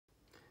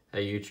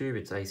Hey YouTube,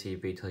 it's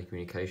ACB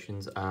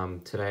Telecommunications.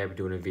 Today I'm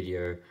doing a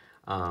video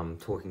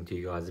talking to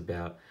you guys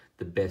about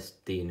the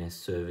best DNS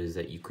servers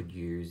that you could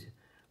use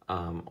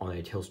on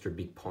a Telstra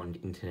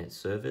BigPond internet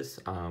service.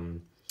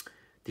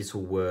 This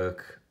will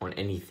work on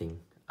anything.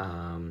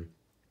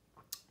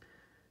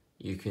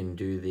 You can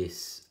do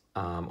this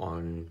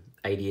on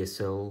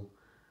ADSL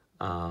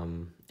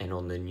and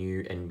on the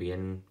new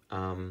NBN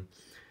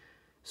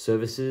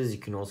services. You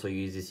can also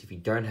use this if you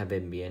don't have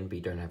NBN but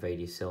you don't have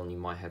ADSL and you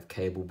might have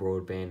cable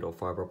broadband or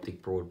fiber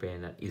optic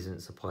broadband that isn't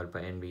supplied by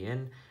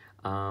NBN.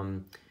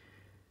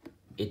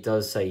 It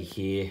does say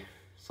here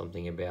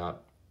something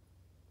about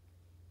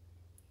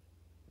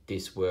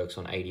this works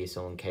on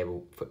ADSL and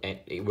cable.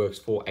 It works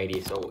for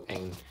ADSL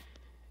and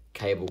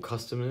cable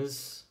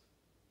customers.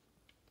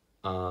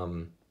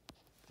 But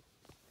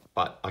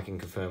I can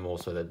confirm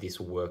also that this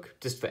will work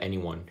just for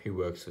anyone who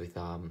works with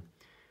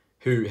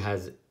who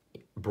has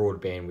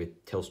broadband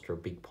with Telstra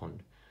BigPond.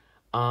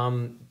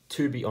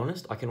 To be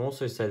honest, I can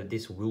also say that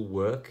this will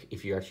work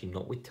if you're actually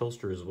not with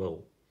Telstra as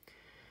well.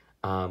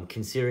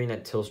 Considering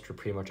that Telstra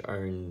pretty much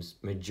owns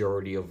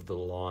majority of the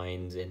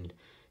lines and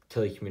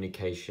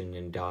telecommunication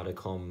and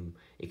datacom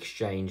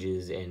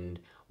exchanges and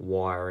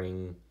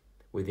wiring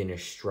within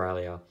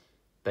Australia,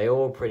 they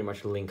all pretty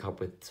much link up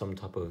with some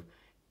type of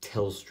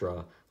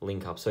Telstra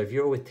link up. So if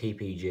you're with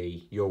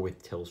TPG, you're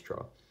with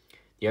Telstra.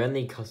 The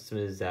only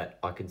customers that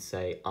I could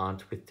say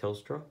aren't with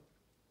Telstra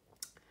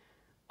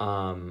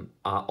are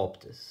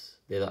Optus.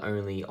 They're the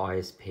only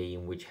ISP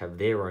in which have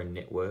their own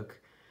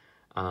network.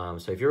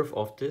 So if you're with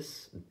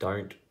Optus,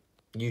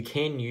 you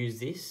can use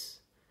this,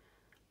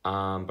 but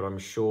I'm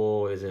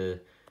sure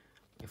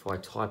if I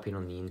type in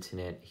on the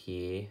internet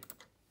here,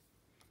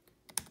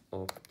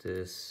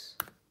 Optus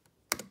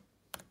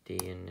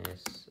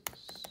DNS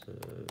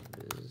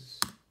servers,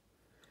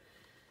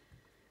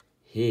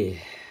 here,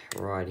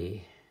 right here.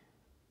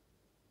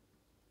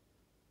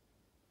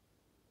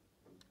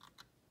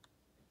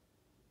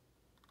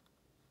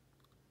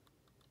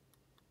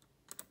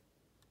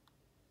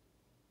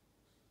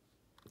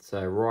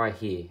 So right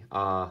here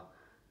are,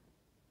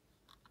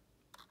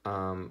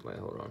 wait,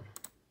 hold on.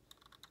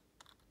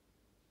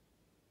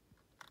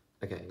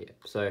 Okay, yeah.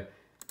 So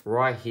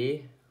right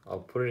here, I'll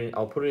put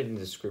it in the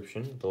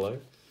description below.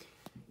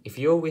 If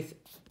you're with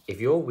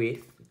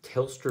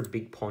Telstra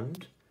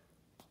BigPond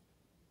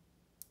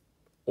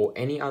or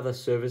any other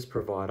service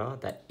provider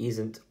that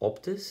isn't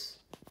Optus,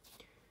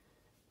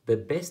 the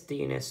best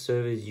DNS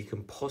servers you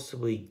can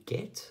possibly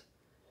get,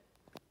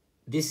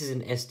 this is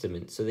an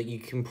estimate, so that you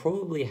can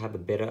probably have a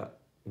better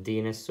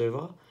DNS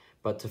server,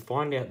 but to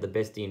find out the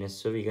best DNS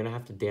server, you're going to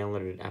have to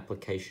download an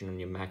application on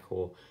your Mac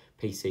or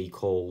PC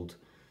called,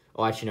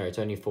 oh, actually no, it's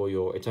only for,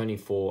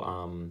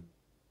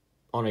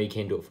 oh no, you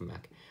can do it for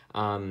Mac.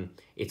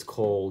 It's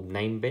called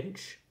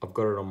Namebench. I've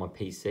got it on my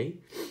PC.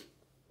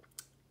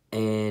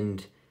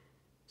 And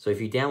so if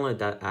you download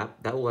that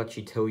app, that will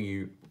actually tell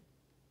you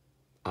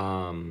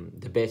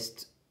the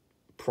best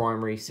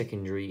primary,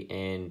 secondary,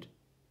 and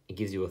it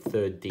gives you a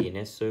third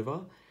DNS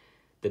server.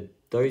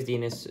 Those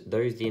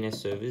DNS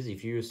servers,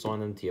 if you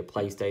assign them to your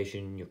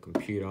PlayStation, your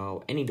computer,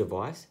 or any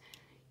device,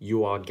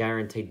 you are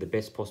guaranteed the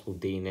best possible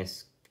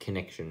DNS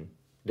connection,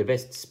 the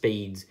best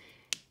speeds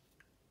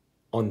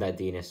on that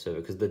DNS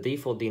server, because the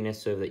default DNS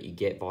server that you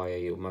get via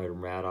your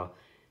modem router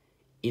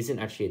isn't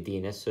actually a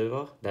DNS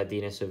server. That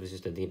DNS server is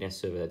just a DNS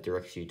server that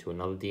directs you to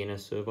another DNS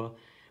server,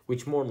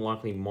 which more than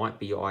likely might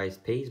be your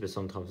ISPs, but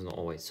sometimes not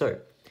always. So,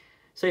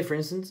 say for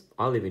instance,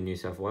 I live in New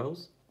South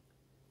Wales.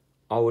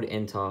 I would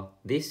enter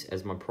this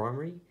as my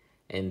primary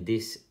and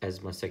this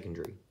as my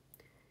secondary.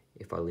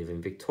 If I live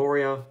in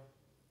Victoria,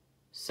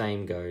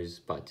 same goes,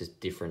 but just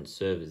different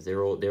servers.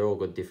 They're all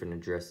got different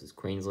addresses.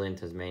 Queensland,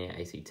 Tasmania,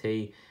 ACT,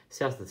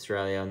 South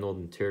Australia,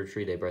 Northern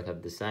Territory, they both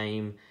have the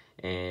same,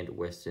 and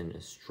Western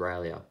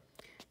Australia.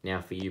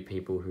 Now for you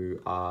people who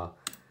are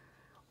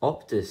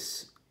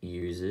Optus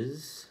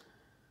users,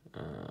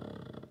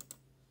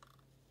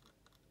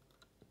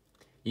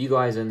 you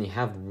guys only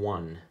have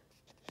one.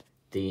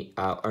 You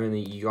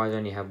guys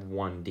only have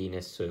one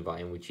DNS server,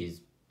 in which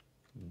is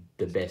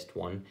the best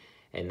one,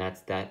 and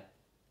that's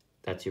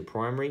your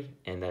primary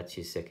and that's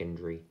your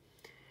secondary.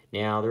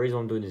 Now the reason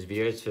I'm doing this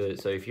video is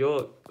so if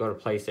you've got a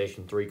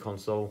PlayStation 3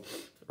 console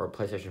or a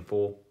PlayStation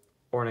 4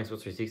 or an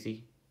Xbox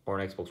 360 or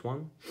an Xbox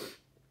One,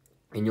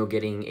 and you're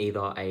getting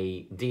either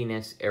a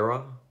DNS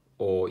error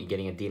or you're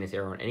getting a DNS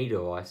error on any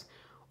device,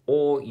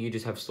 or you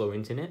just have slow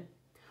internet,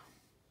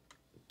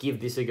 give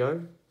this a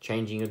go,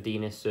 changing your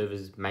DNS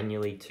servers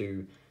manually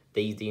to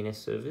these DNS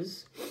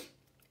servers,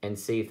 and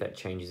see if that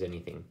changes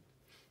anything.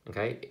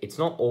 Okay, it's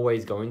not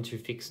always going to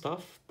fix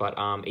stuff, but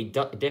it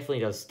definitely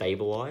does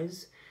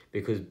stabilize,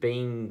 because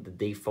being the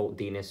default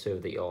DNS server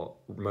that your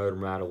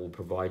modem router will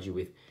provide you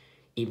with,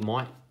 it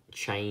might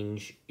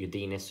change your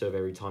DNS server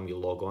every time you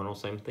log on or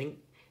something,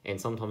 and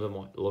sometimes it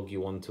might log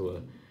you onto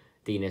a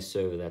DNS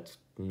server that's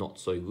not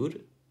so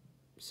good.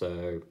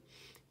 So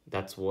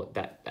that's what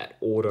that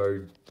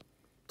auto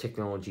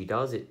technology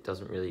does. It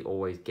doesn't really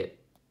always get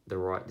the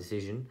right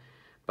decision,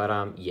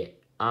 but yeah,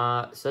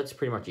 So that's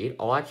pretty much it.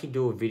 I'll actually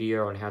do a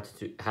video on how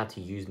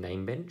to use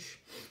Namebench.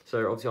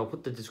 So obviously I'll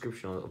put the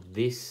description of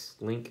this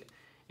link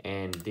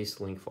and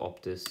this link for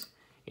Optus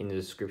in the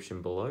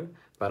description below.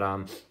 But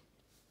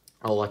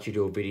I'll actually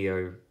do a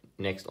video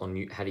next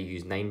on how to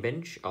use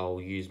Namebench. I'll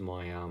use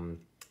my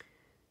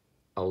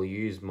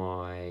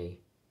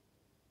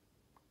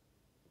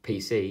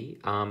PC.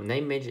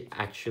 Namebench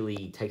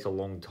actually takes a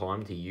long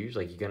time to use.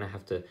 Like, you're gonna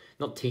have to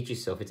not teach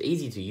yourself. It's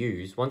easy to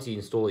use. Once you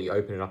install it, you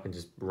open it up and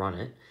just run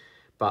it.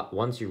 But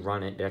once you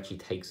run it, it actually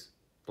takes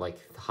like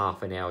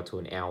half an hour to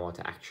an hour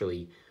to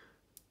actually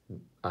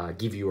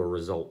give you a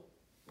result,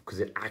 because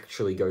it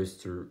actually goes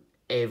through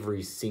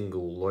every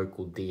single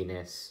local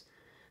DNS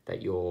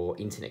that your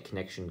internet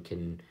connection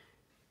can,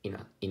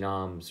 in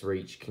arm's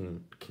reach,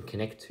 can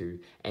connect to,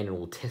 and it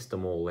will test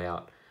them all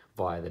out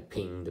via the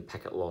ping, the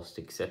packet loss,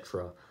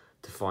 etc.,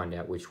 to find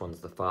out which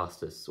one's the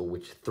fastest, or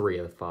which 3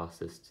 are the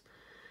fastest.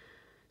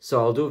 So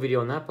I'll do a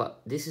video on that,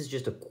 but this is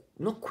just a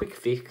not quick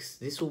fix.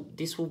 This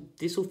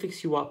will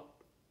fix you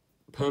up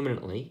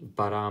permanently,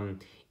 but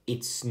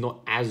it's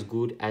not as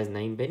good as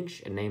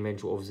Namebench, and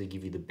Namebench will obviously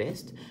give you the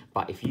best.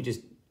 But if you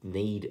just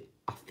need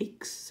a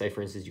fix, say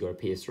for instance you got a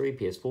PS3,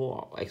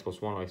 PS4, Xbox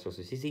One, or Xbox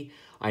 360,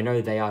 I know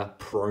they are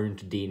prone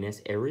to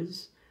DNS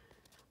errors.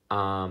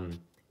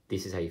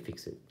 This is how you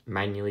fix it.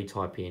 Manually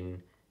type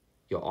in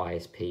your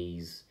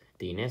ISP's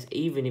DNS,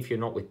 even if you're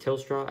not with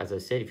Telstra. As I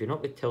said, if you're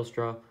not with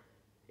Telstra,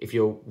 if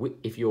you're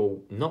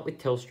not with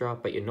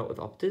Telstra but you're not with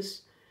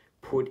Optus,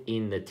 put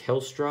in the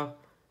Telstra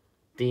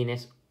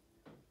DNS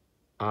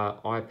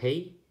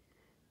IP,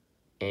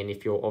 and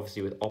if you're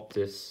obviously with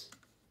Optus,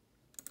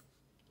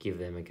 give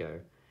them a go.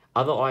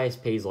 Other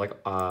ISPs like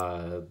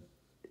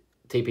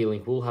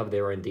TP-Link will have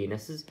their own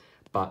DNSs,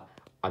 but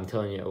I'm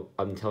telling you,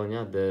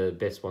 the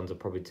best ones are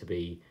probably to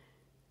be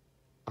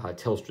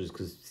Telstra's,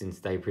 because since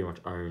they pretty much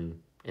own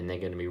and they're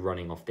going to be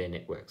running off their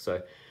network.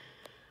 So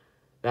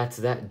that's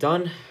that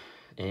done,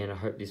 and I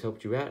hope this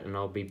helped you out, and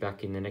I'll be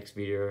back in the next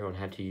video on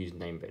how to use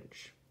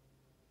Namebench.